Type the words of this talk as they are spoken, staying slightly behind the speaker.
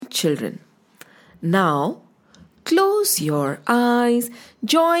children. Now, close your eyes,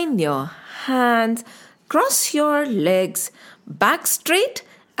 join your hands, cross your legs, back straight,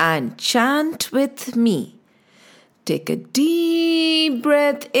 and chant with me. Take a deep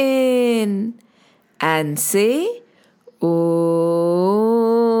breath in and say, Om.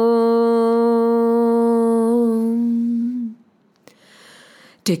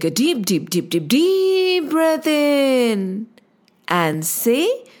 Take a deep breath in and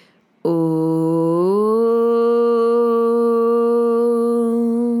say, Om.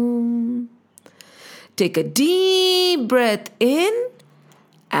 Take a deep breath in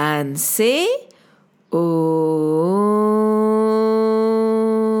and say, Om.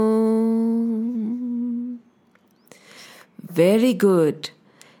 Very good.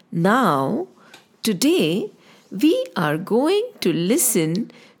 Now, today we are going to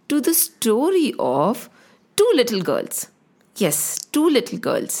listen to the story of two little girls. Yes, two little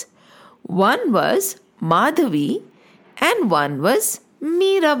girls. One was Madhavi and one was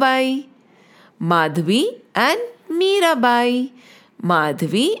Mirabai. Madhavi and Mirabai.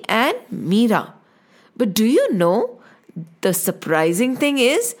 Madhavi and Meera. But do you know, the surprising thing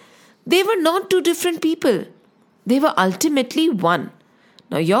is, they were not two different people. They were ultimately one.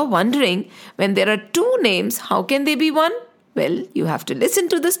 Now you're wondering, when there are two names, how can they be one? Well, you have to listen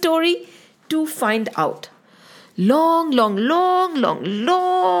to the story to find out. Long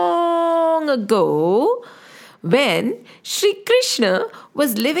ago, when Sri Krishna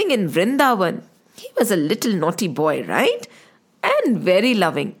was living in Vrindavan, he was a little naughty boy, right? And very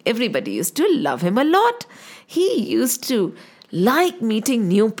loving. Everybody used to love him a lot. He used to like meeting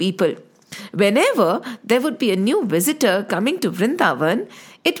new people. Whenever there would be a new visitor coming to Vrindavan,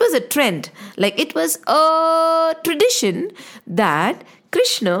 it was a trend, like it was a tradition that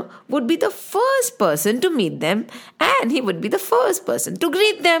Krishna would be the first person to meet them and he would be the first person to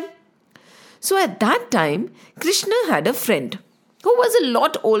greet them. So at that time, Krishna had a friend who was a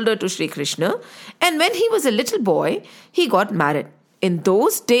lot older to Sri Krishna, and when he was a little boy, he got married. In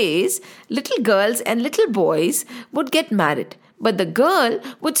those days, little girls and little boys would get married. But the girl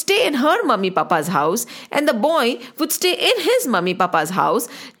would stay in her mummy papa's house and the boy would stay in his mummy papa's house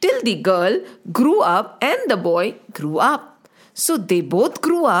till the girl grew up and the boy grew up. So they both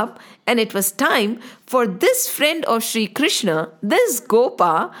grew up and it was time for this friend of Sri Krishna, this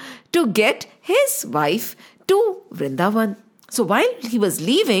Gopa, to get his wife to Vrindavan. So while he was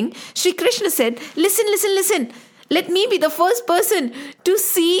leaving, Sri Krishna said, Listen. Let me be the first person to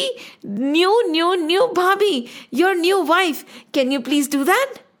see new Bhabhi, your new wife. Can you please do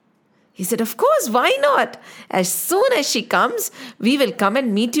that? He said, of course, why not? As soon as she comes, we will come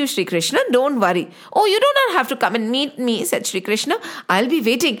and meet you, Sri Krishna. Don't worry. Oh, you do not have to come and meet me, said Sri Krishna. I'll be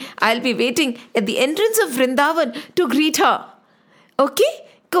waiting at the entrance of Vrindavan to greet her. Okay,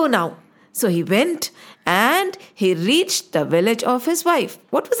 go now. So he went and he reached the village of his wife.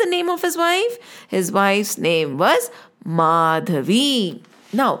 What was the name of his wife? His wife's name was Madhavi.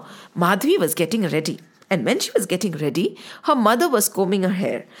 Now, Madhavi was getting ready. And when she was getting ready, her mother was combing her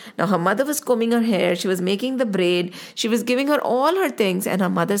hair. Now, her mother was combing her hair. She was making the braid. She was giving her all her things. And her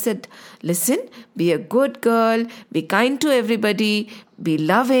mother said, listen, be a good girl. Be kind to everybody. Be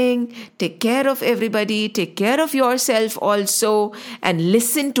loving. Take care of everybody. Take care of yourself also. And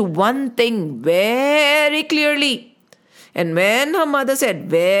listen to one thing very clearly. And when her mother said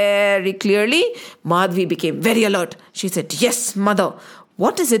very clearly, Madhavi became very alert. She said, yes, mother.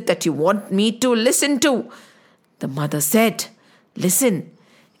 What is it that you want me to listen to? The mother said, listen,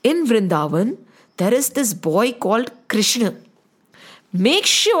 in Vrindavan, there is this boy called Krishna. Make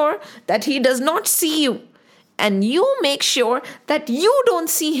sure that he does not see you. And you make sure that you don't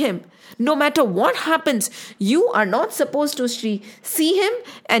see him. No matter what happens, you are not supposed to see him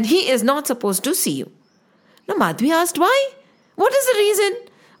and he is not supposed to see you. Now Madhavi asked, why? What is the reason?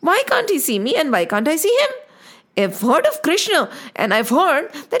 Why can't he see me and why can't I see him? I've heard of Krishna and I've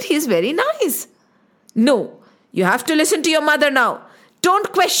heard that he's very nice. No, you have to listen to your mother now.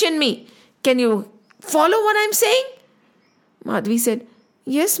 Don't question me. Can you follow what I'm saying? Madhavi said,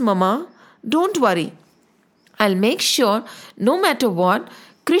 yes, Mama, don't worry. I'll make sure no matter what,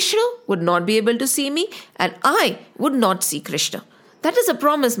 Krishna would not be able to see me and I would not see Krishna. That is a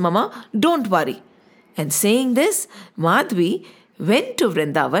promise, Mama. Don't worry. And saying this, Madhavi went to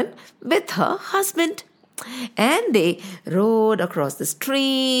Vrindavan with her husband. And they rode across the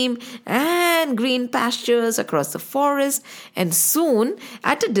stream and green pastures across the forest. And soon,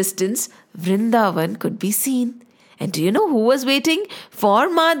 at a distance, Vrindavan could be seen. And do you know who was waiting for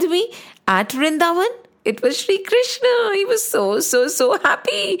Madhavi at Vrindavan? It was Sri Krishna. He was so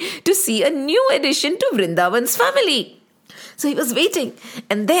happy to see a new addition to Vrindavan's family. So he was waiting.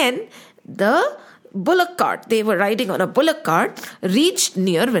 And then the bullock cart, they were riding on a bullock cart, reached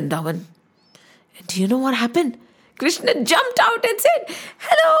near Vrindavan. And do you know what happened? Krishna jumped out and said,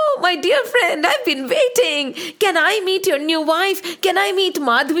 "Hello, my dear friend, I've been waiting. Can I meet your new wife? Can I meet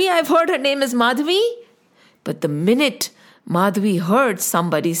Madhavi? I've heard her name is Madhavi." But the minute Madhavi heard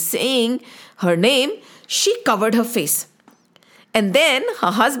somebody saying her name, she covered her face. And then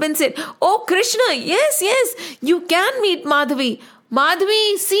her husband said, "Oh, Krishna, yes, you can meet Madhavi. Madhavi,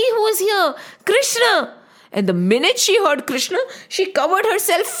 see who is here, Krishna." And the minute she heard Krishna, she covered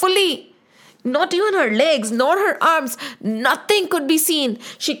herself fully. Not even her legs, nor her arms, nothing could be seen.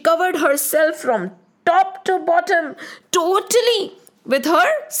 She covered herself from top to bottom, totally, with her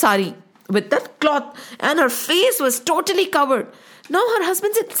sari, with that cloth, and her face was totally covered. Now her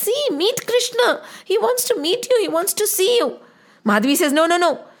husband said, "See, meet Krishna. He wants to meet you. He wants to see you." Madhavi says,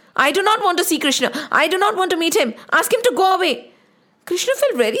 No. I do not want to see Krishna. I do not want to meet him. Ask him to go away." Krishna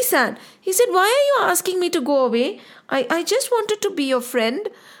felt very sad. He said, "Why are you asking me to go away? I just wanted to be your friend.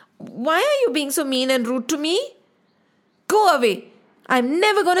 Why are you being so mean and rude to me? Go away. I'm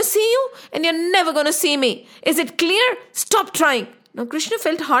never going to see you and you're never going to see me. Is it clear? Stop trying." Now Krishna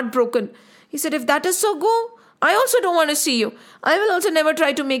felt heartbroken. He said, "If that is so, go. I also don't want to see you. I will also never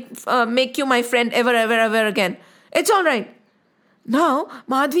try to make you my friend ever again. It's all right." Now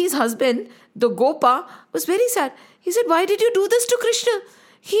Madhavi's husband, the Gopa, was very sad. He said, "Why did you do this to Krishna?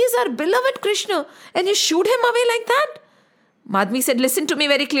 He is our beloved Krishna and you shoot him away like that?" Madhavi said, "Listen to me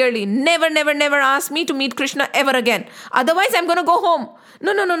very clearly. Never ask me to meet Krishna ever again. Otherwise, I'm going to go home."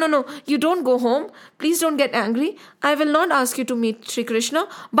 No. You don't go home. Please don't get angry. I will not ask you to meet Sri Krishna.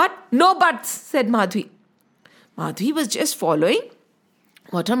 But no buts, said Madhavi. Madhavi was just following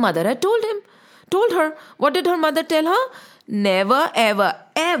what her mother had told her. What did her mother tell her? Never,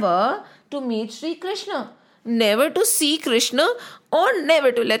 ever to meet Sri Krishna. Never to see Krishna or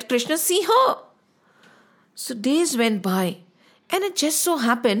never to let Krishna see her. So days went by. And it just so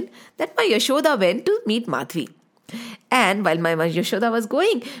happened that my Yashoda went to meet Madhavi. And while my Yashoda was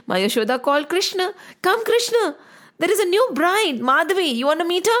going, my Yashoda called Krishna. "Come, Krishna. There is a new bride, Madhavi. You want to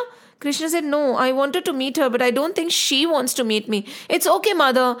meet her?" Krishna said, "No, I wanted to meet her, but I don't think she wants to meet me." "It's okay,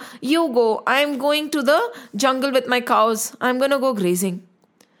 mother. You go. I'm going to the jungle with my cows. I'm going to go grazing."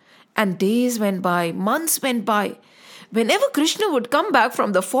 And days went by, months went by. Whenever Krishna would come back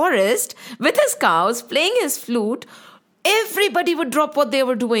from the forest with his cows, playing his flute, everybody would drop what they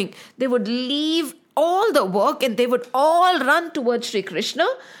were doing. They would leave all the work and they would all run towards Sri Krishna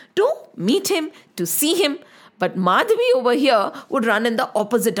to meet him, to see him. But Madhavi over here would run in the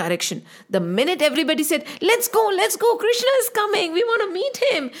opposite direction. The minute everybody said, let's go, Krishna is coming, we want to meet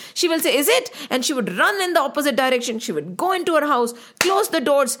him, she will say, "Is it?" And she would run in the opposite direction. She would go into her house, close the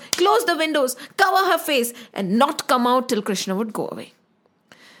doors, close the windows, cover her face, and not come out till Krishna would go away.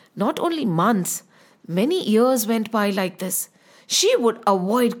 Not only months, many years went by like this. She would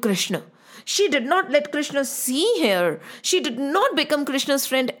avoid Krishna. She did not let Krishna see her. She did not become Krishna's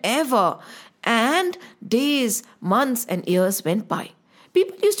friend ever. And days, months, and years went by.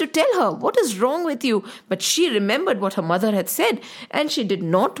 People used to tell her, "What is wrong with you?" But she remembered what her mother had said, and she did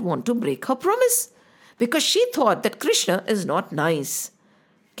not want to break her promise because she thought that Krishna is not nice.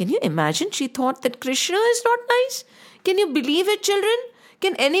 Can you imagine? She thought that Krishna is not nice. Can you believe it, children?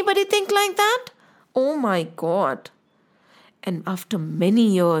 Can anybody think like that? Oh my God. And after many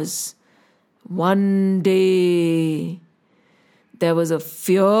years, one day, there was a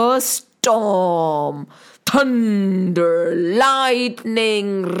fierce storm, thunder,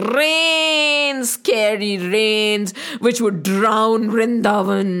 lightning, rain, scary rains, which would drown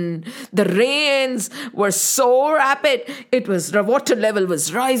Vrindavan. The rains were so rapid, the water level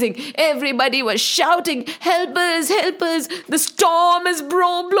was rising. Everybody was shouting, "Help us, help us. The storm is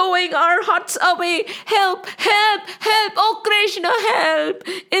blowing our huts away. Help, help, help. Oh, Krishna, help."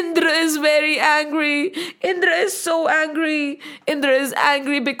 Indra is very angry. Indra is so angry. Indra is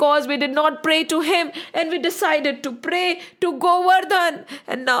angry because we did not pray to him and we decided to pray to Govardhan.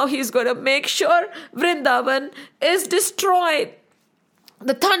 And now he's going to make sure Vrindavan is destroyed.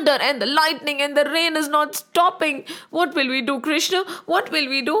 The thunder and the lightning and the rain is not stopping. What will we do, Krishna? What will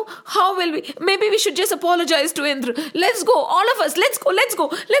we do? How will we? Maybe we should just apologize to Indra. Let's go, all of us. Let's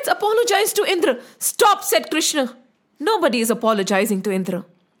go. Let's apologize to Indra. "Stop," said Krishna. Nobody is apologizing to Indra.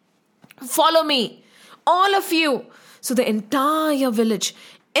 "Follow me, all of you." So the entire village,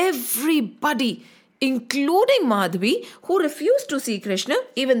 everybody, including Madhavi, who refused to see Krishna,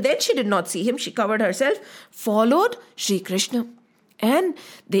 even then she did not see him, she covered herself, followed Sri Krishna. And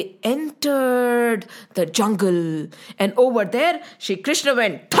they entered the jungle. And over there, Sri Krishna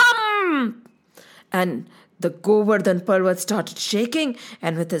went thump. And the Govardhan Parvat started shaking,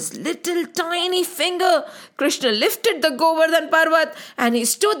 and with his little tiny finger, Krishna lifted the Govardhan Parvat, and he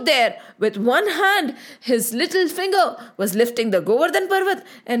stood there with one hand. His little finger was lifting the Govardhan Parvat,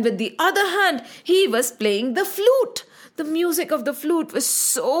 and with the other hand, he was playing the flute. The music of the flute was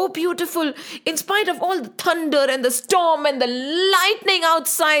so beautiful, in spite of all the thunder and the storm and the lightning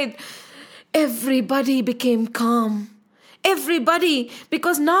outside. Everybody became calm. Everybody,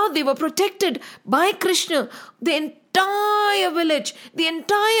 because now they were protected by Krishna. The entire village, the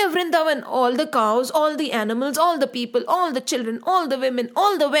entire Vrindavan, all the cows, all the animals, all the people, all the children, all the women,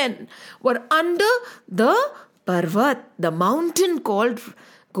 all the men were under the Parvat, the mountain called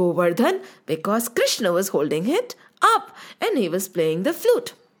Govardhan, because Krishna was holding it up and he was playing the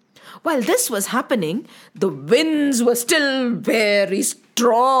flute. While this was happening, the winds were still very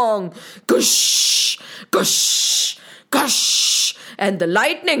strong. Gush, gush, gush, and the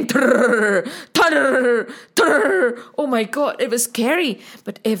lightning, thurr, thurr, thurr. Oh my God, it was scary,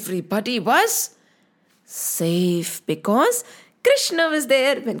 but everybody was safe because Krishna was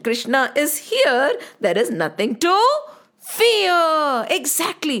there. When Krishna is here, there is nothing to fear.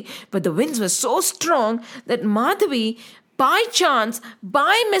 Exactly. But the winds were so strong that Madhavi, by chance,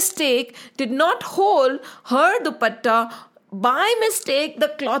 by mistake, did not hold her dupatta. By mistake, the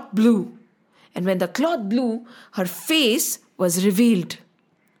cloth blew. And when the cloth blew, her face was revealed.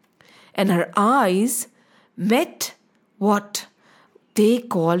 And her eyes met what they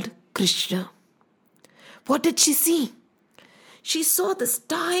called Krishna. What did she see? She saw this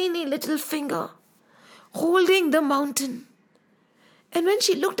tiny little finger holding the mountain. And when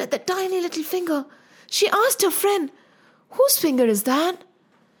she looked at the tiny little finger, she asked her friend, "Whose finger is that?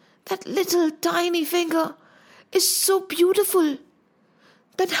 That little tiny finger is so beautiful.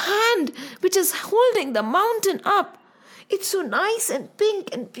 That hand which is holding the mountain up, it's so nice and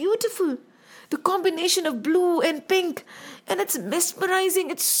pink and beautiful. The combination of blue and pink, and it's mesmerizing,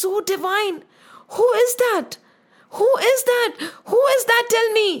 it's so divine. Who is that? Who is that? Who is that? Tell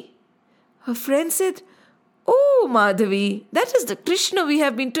me." Her friend said, "Oh, Madhavi, that is the Krishna we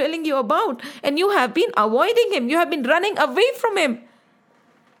have been telling you about, and you have been avoiding him. You have been running away from him."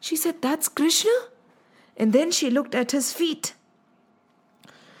 She said, "That's Krishna?" And then she looked at his feet.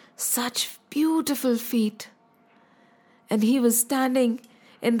 Such beautiful feet. And he was standing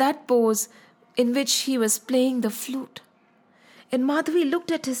in that pose in which he was playing the flute. And Madhavi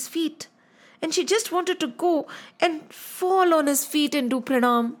looked at his feet, and she just wanted to go and fall on his feet and do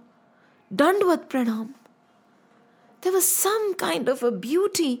pranam. Dandvat pranam. There was some kind of a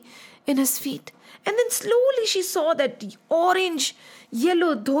beauty in his feet. And then slowly she saw that orange,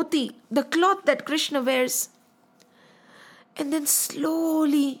 yellow dhoti, the cloth that Krishna wears. And then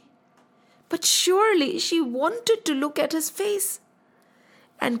slowly, but surely, she wanted to look at his face.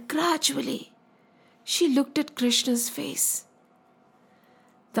 And gradually, she looked at Krishna's face.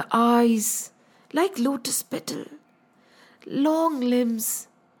 The eyes, like lotus petal, long limbs,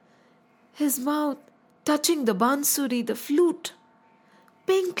 his mouth touching the bansuri, the flute,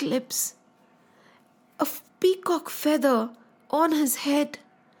 pink lips, a peacock feather on his head,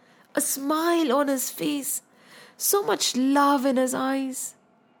 a smile on his face, so much love in his eyes.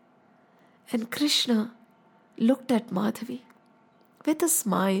 And Krishna looked at Madhavi with a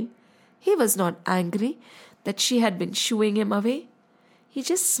smile. He was not angry that she had been shooing him away. He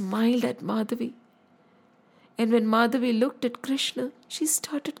just smiled at Madhavi. And when Madhavi looked at Krishna, she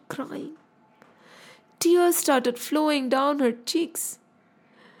started crying. Tears started flowing down her cheeks.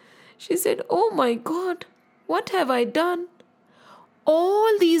 She said, "Oh my God, what have I done?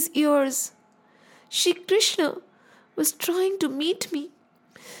 All these years, Shri Krishna was trying to meet me.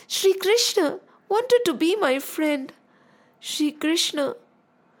 Shri Krishna wanted to be my friend. Shri Krishna,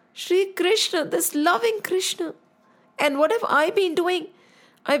 this loving Krishna. And what have I been doing?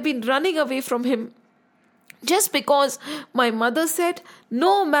 I've been running away from him. Just because my mother said,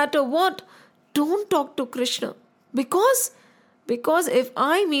 no matter what, don't talk to Krishna. Because if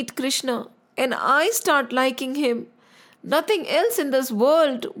I meet Krishna and I start liking him, nothing else in this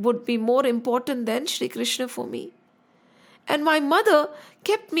world would be more important than Shri Krishna for me. And my mother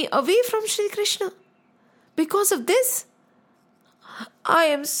kept me away from Shri Krishna. Because of this, I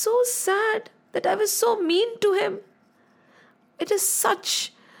am so sad that I was so mean to him. It is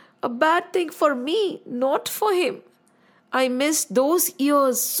such a bad thing for me, not for him. I missed those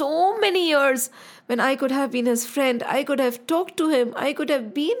years, so many years, when I could have been his friend. I could have talked to him. I could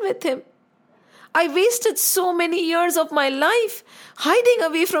have been with him. I wasted so many years of my life hiding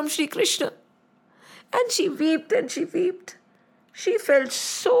away from Shri Krishna." And she wept and she wept. She felt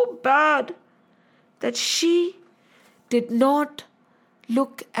so bad that she did not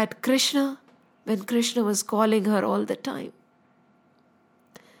look at Krishna when Krishna was calling her all the time.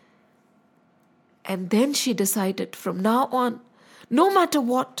 And then she decided, from now on, no matter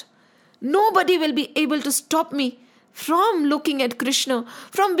what, nobody will be able to stop me from looking at Krishna,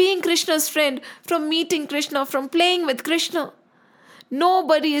 from being Krishna's friend, from meeting Krishna, from playing with Krishna.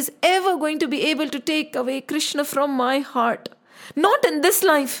 Nobody is ever going to be able to take away Krishna from my heart. Not in this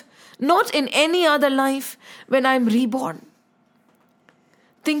life, not in any other life when I am reborn.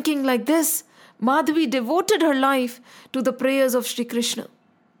 Thinking like this, Madhavi devoted her life to the prayers of Sri Krishna.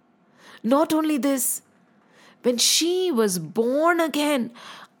 Not only this, when she was born again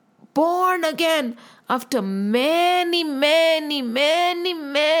after many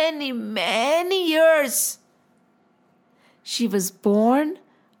years, she was born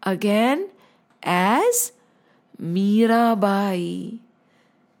again as Mirabai.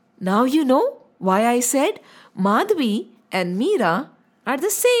 Now you know why I said Madhavi and Meera are the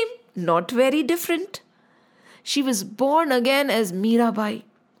same, not very different. She was born again as Mirabai.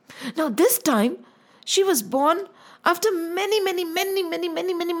 Now this time, she was born after many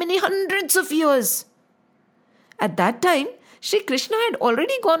hundreds of years. At that time, Sri Krishna had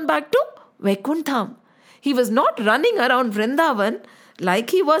already gone back to Vaikuntha. He was not running around Vrindavan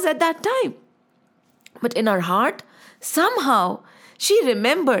like he was at that time. But in her heart, somehow, she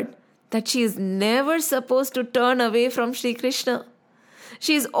remembered that she is never supposed to turn away from Sri Krishna.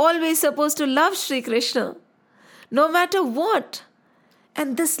 She is always supposed to love Sri Krishna, no matter what.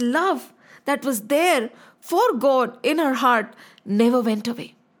 And this love that was there for God in her heart never went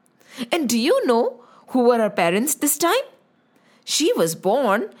away. And do you know who were her parents this time? She was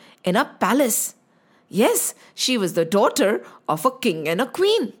born in a palace. Yes, she was the daughter of a king and a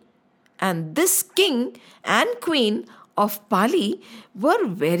queen. And this king and queen of Pali were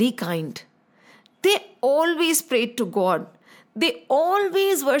very kind. They always prayed to God. They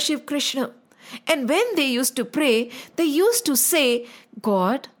always worshipped Krishna. And when they used to pray, they used to say,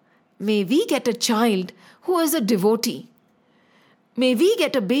 God, may we get a child who is a devotee. May we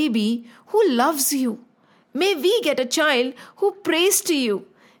get a baby who loves you. May we get a child who prays to you.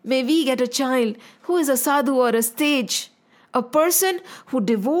 May we get a child who is a sadhu or a sage, a person who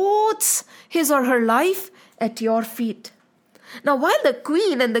devotes his or her life at your feet. Now, while the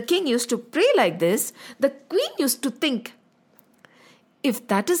queen and the king used to pray like this, the queen used to think, if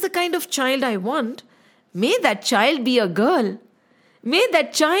that is the kind of child I want, may that child be a girl. May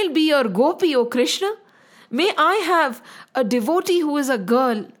that child be your gopi, O Krishna. May I have a devotee who is a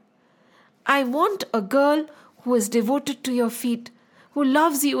girl. I want a girl who is devoted to your feet, who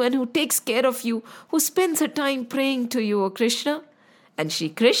loves you and who takes care of you, who spends her time praying to you, O Krishna. And Shri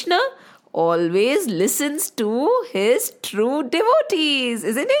Krishna always listens to his true devotees,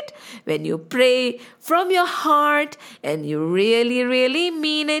 isn't it? When you pray from your heart and you really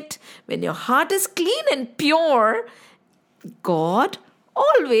mean it, when your heart is clean and pure, God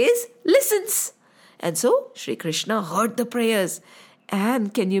always listens. And so Shri Krishna heard the prayers.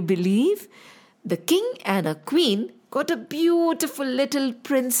 And can you believe? The king and a queen got a beautiful little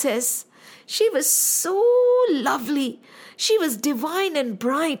princess. She was so lovely. She was divine and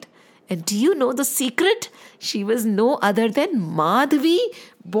bright. And do you know the secret? She was no other than Madhavi,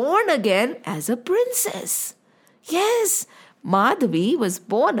 born again as a princess. Yes, Madhavi was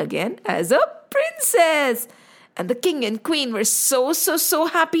born again as a princess. And the king and queen were so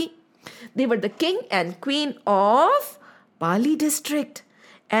happy. They were the king and queen of Pali district.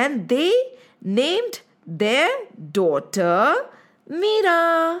 And they named their daughter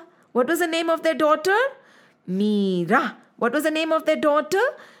Meera. What was the name of their daughter? Meera. What was the name of their daughter?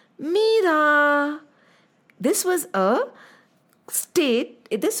 Meera. This was a state,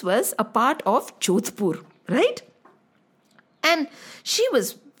 this was a part of Jodhpur, right? And she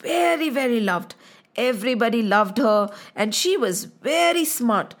was very loved. Everybody loved her and she was very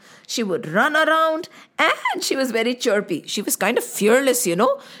smart. She would run around and she was very chirpy. She was kind of fearless, you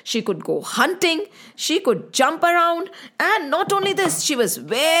know. She could go hunting, she could jump around, and not only this, she was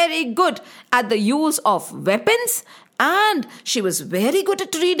very good at the use of weapons, and she was very good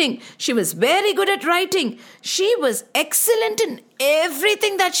at reading. She was very good at writing. She was excellent in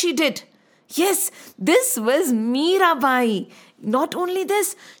everything that she did. Yes, this was Mirabai. Not only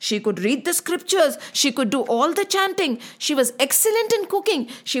this, she could read the scriptures. She could do all the chanting. She was excellent in cooking.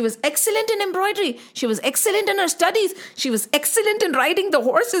 She was excellent in embroidery. She was excellent in her studies. She was excellent in riding the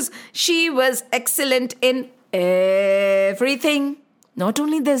horses. She was excellent in everything. Not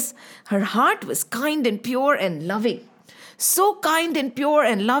only this, her heart was kind and pure and loving. So kind and pure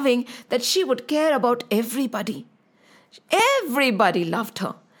and loving that she would care about everybody. Everybody loved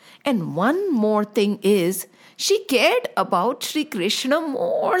her. And one more thing is, She cared about Sri Krishna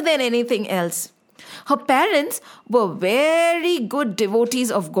more than anything else. Her parents were very good devotees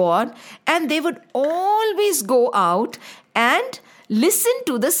of God, and they would always go out and listen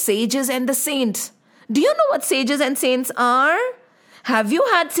to the sages and the saints. Do you know what sages and saints are? Have you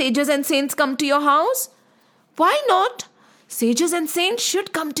had sages and saints come to your house? Why not? Sages and saints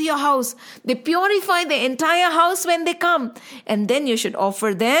should come to your house. They purify the entire house when they come. And then you should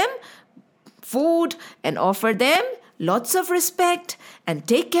offer them food and offer them lots of respect and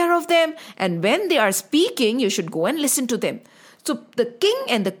take care of them. And when they are speaking, you should go and listen to them. So the king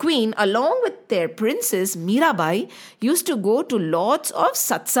and the queen, along with their princess Mirabai, used to go to lots of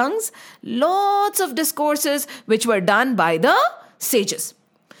satsangs, lots of discourses which were done by the sages.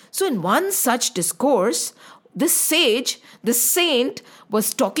 So in one such discourse, this sage, the saint,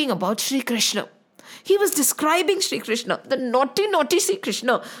 was talking about Sri Krishna. He was describing Sri Krishna, the naughty, naughty Sri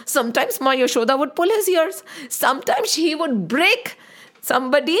Krishna. Sometimes Ma Yashoda would pull his ears. Sometimes he would break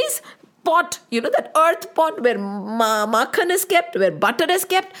somebody's pot, that earth pot where makhan is kept, where butter is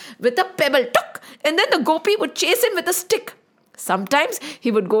kept, with a pebble. Tuk! And then the gopi would chase him with a stick. Sometimes he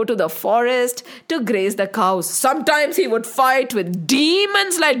would go to the forest to graze the cows. Sometimes he would fight with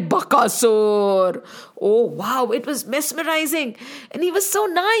demons like Bakasur. Oh wow, it was mesmerizing. And he was so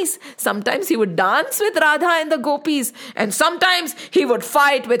nice. Sometimes he would dance with Radha and the gopis. And sometimes he would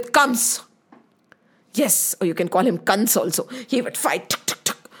fight with Kams. Yes, or you can call him Kans also. He would fight. Tuk, tuk,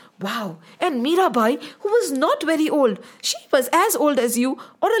 tuk. Wow. And Mirabai, who was not very old. She was as old as you,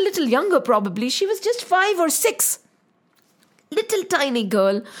 or a little younger probably. She was just 5 or 6. Little tiny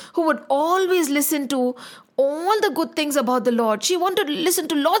girl who would always listen to all the good things about the Lord. She wanted to listen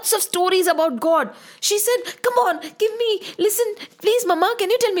to lots of stories about God. She said, come on, listen. Please, Mama, can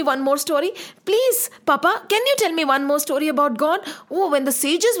you tell me one more story? Please, Papa, can you tell me one more story about God? Oh, when the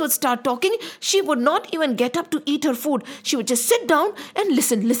sages would start talking, she would not even get up to eat her food. She would just sit down and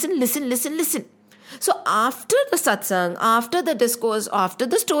listen. So after the satsang, after the discourse, after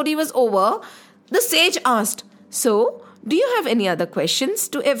the story was over, the sage asked, so, do you have any other questions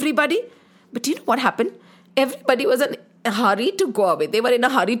to everybody? But you know what happened? Everybody was in a hurry to go away. They were in a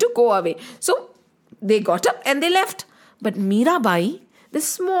hurry to go away. So they got up and they left. But Mirabai, the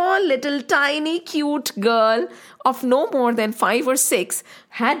small little tiny cute girl of no more than 5 or 6,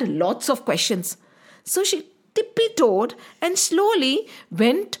 had lots of questions. So she tippy-toed and slowly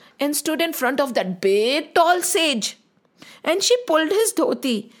went and stood in front of that big tall sage. And she pulled his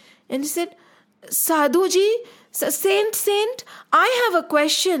dhoti and said, Sadhuji, Saint, I have a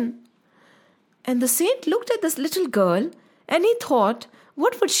question. And the saint looked at this little girl and he thought,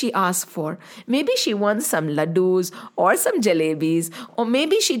 what would she ask for? Maybe she wants some laddus or some jalebis, or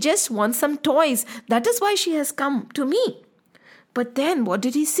maybe she just wants some toys. That is why she has come to me. But then what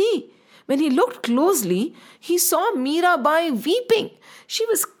did he see? When he looked closely, he saw Mirabai weeping. She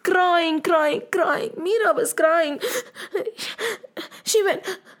was crying. Mira was crying. She went,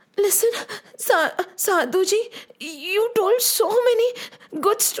 listen, Sadhuji, you told so many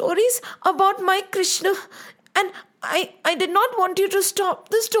good stories about my Krishna, and I did not want you to stop.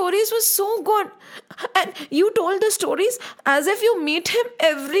 The stories were so good. And you told the stories as if you meet him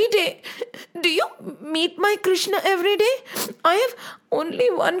every day. Do you meet my Krishna every day? I have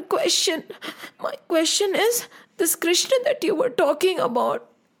only one question. My question is, this Krishna that you were talking about,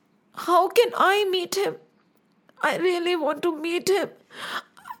 how can I meet him? I really want to meet him.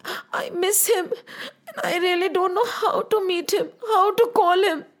 I miss him, and I really don't know how to meet him, how to call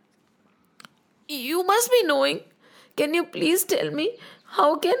him. You must be knowing. Can you please tell me,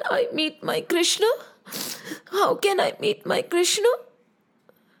 how can I meet my Krishna? How can I meet my Krishna?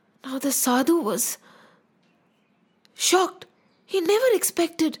 Now the sadhu was shocked. He never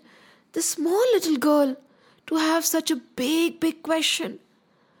expected the small little girl to have such a big question.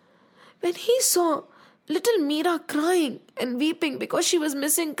 When he saw little Meera crying and weeping because she was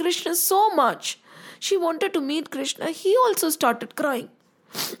missing Krishna so much, she wanted to meet Krishna, he also started crying.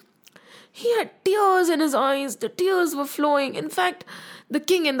 He had tears in his eyes. The tears were flowing. In fact, the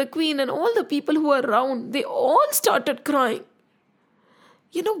king and the queen and all the people who were around, they all started crying.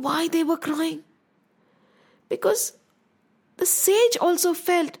 You know why they were crying? Because the sage also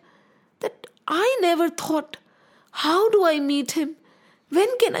felt that I never thought, how do I meet him?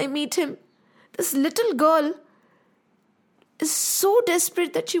 When can I meet him? This little girl is so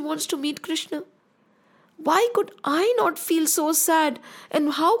desperate that she wants to meet Krishna. Why could I not feel so sad?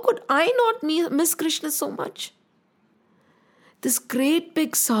 And how could I not miss Krishna so much? This great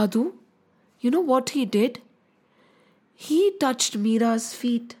big sadhu, you know what he did? He touched Meera's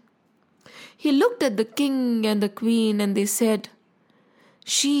feet. He looked at the king and the queen and they said,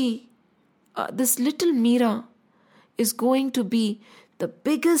 this little Meera, is going to be the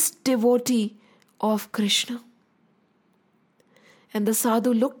biggest devotee of Krishna. And the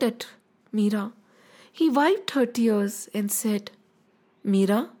sadhu looked at Meera. He wiped her tears and said,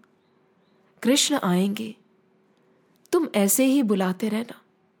 Meera, Krishna आएंगे. तुम ऐसे ही बुलाते रहना.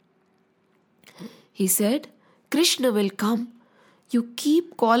 He said, Krishna will come. You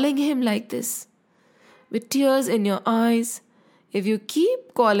keep calling him like this. With tears in your eyes, if you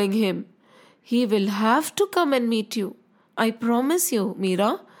keep calling him, he will have to come and meet you. I promise you,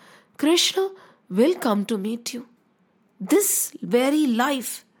 Meera, Krishna will come to meet you. This very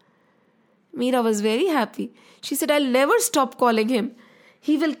life. Meera was very happy. She said, I'll never stop calling him.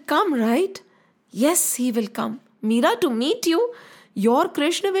 He will come, right? Yes, he will come. Meera, to meet you, your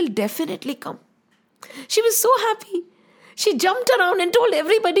Krishna will definitely come. She was so happy. She jumped around and told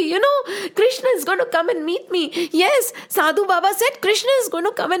everybody, Krishna is going to come and meet me. Yes, Sadhu Baba said, Krishna is going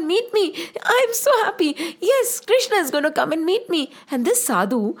to come and meet me. I am so happy. Yes, Krishna is going to come and meet me. And this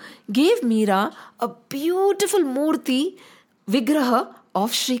Sadhu gave Meera a beautiful murti, vigraha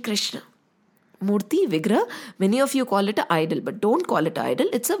of Sri Krishna. Murti, vigraha, many of you call it an idol, but don't call it idol.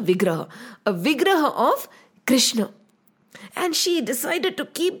 It's a vigraha of Krishna. And she decided to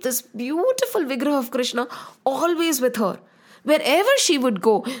keep this beautiful vigraha of Krishna always with her. Wherever she would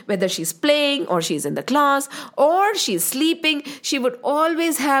go, whether she's playing or she's in the class or she's sleeping, she would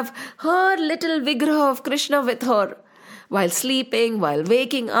always have her little vigraha of Krishna with her. While sleeping, while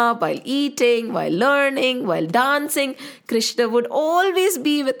waking up, while eating, while learning, while dancing, Krishna would always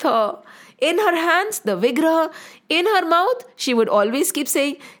be with her. In her hands, the vigraha. In her mouth, she would always keep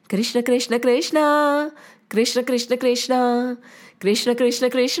saying, Krishna, Krishna, Krishna. Krishna, Krishna, Krishna, Krishna, Krishna,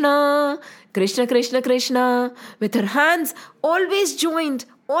 Krishna, Krishna, Krishna, Krishna, with her hands always joined,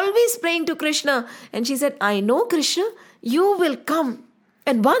 always praying to Krishna. And she said, I know, Krishna, you will come.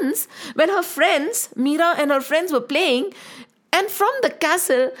 And once, when her friends, Meera and her friends were playing, and from the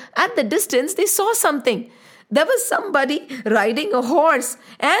castle at the distance, they saw something. There was somebody riding a horse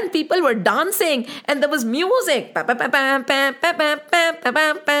and people were dancing and there was music.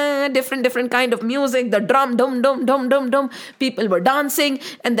 Different kind of music. The drum, dum, dum, dum, dum, dum. People were dancing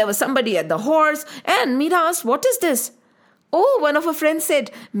and there was somebody at the horse. And Meera asked, what is this? Oh, one of her friends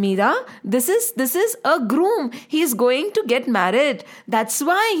said, Meera, this is a groom. He's going to get married. That's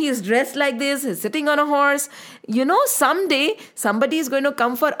why he's dressed like this. He's sitting on a horse. Someday somebody is going to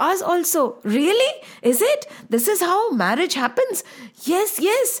come for us also. Really? Is it? This is how marriage happens? Yes.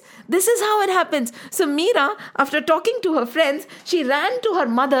 This is how it happens. So Meera, after talking to her friends, she ran to her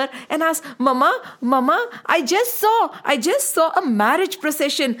mother and asked, Mama, I just saw a marriage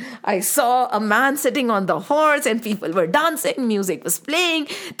procession. I saw a man sitting on the horse and people were dancing. Music was playing.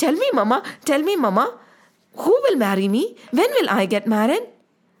 Tell me, Mama, who will marry me? When will I get married?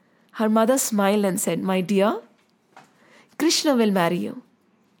 Her mother smiled and said, my dear, Krishna will marry you.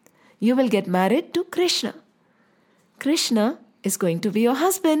 You will get married to Krishna. Krishna is going to be your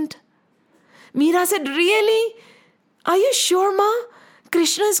husband. Meera said, really? Are you sure, Ma?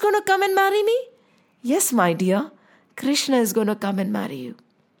 Krishna is going to come and marry me? Yes, my dear. Krishna is going to come and marry you.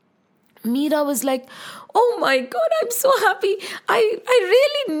 Meera was like, oh my God, I'm so happy. I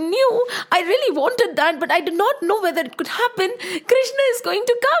really wanted that, but I did not know whether it could happen. Krishna is going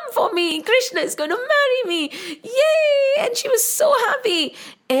to come for me. Krishna is going to marry me. Yay! And she was so happy.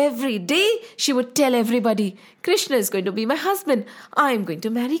 Every day she would tell everybody, Krishna is going to be my husband. I am going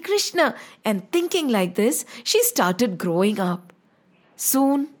to marry Krishna. And thinking like this, she started growing up.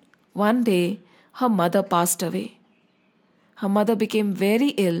 Soon, one day, her mother passed away. Her mother became very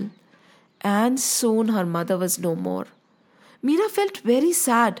ill. And soon her mother was no more. Meera felt very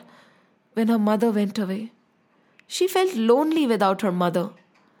sad when her mother went away. She felt lonely without her mother.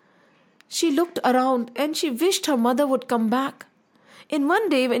 She looked around and she wished her mother would come back. In one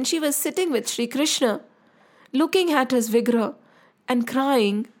day when she was sitting with Sri Krishna, looking at his vigraha and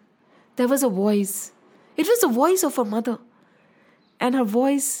crying, there was a voice. It was the voice of her mother. And her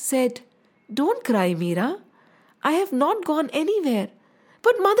voice said, don't cry, Meera. I have not gone anywhere.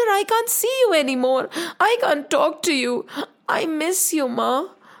 But mother, I can't see you anymore. I can't talk to you. I miss you, Ma.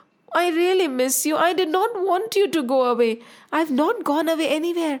 I really miss you. I did not want you to go away. I've not gone away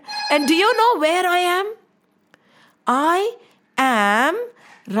anywhere. And do you know where I am? I am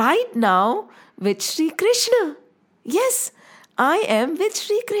right now with Sri Krishna. Yes, I am with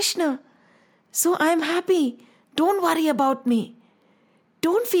Sri Krishna. So I am happy. Don't worry about me.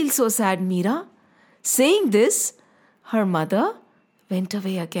 Don't feel so sad, Meera. Saying this, her mother went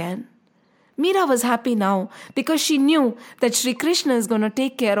away again. Meera was happy now because she knew that Sri Krishna is going to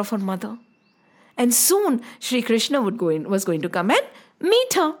take care of her mother. And soon Sri Krishna was going to come and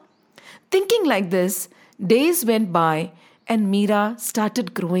meet her. Thinking like this, Days went by and Meera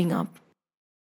started growing up.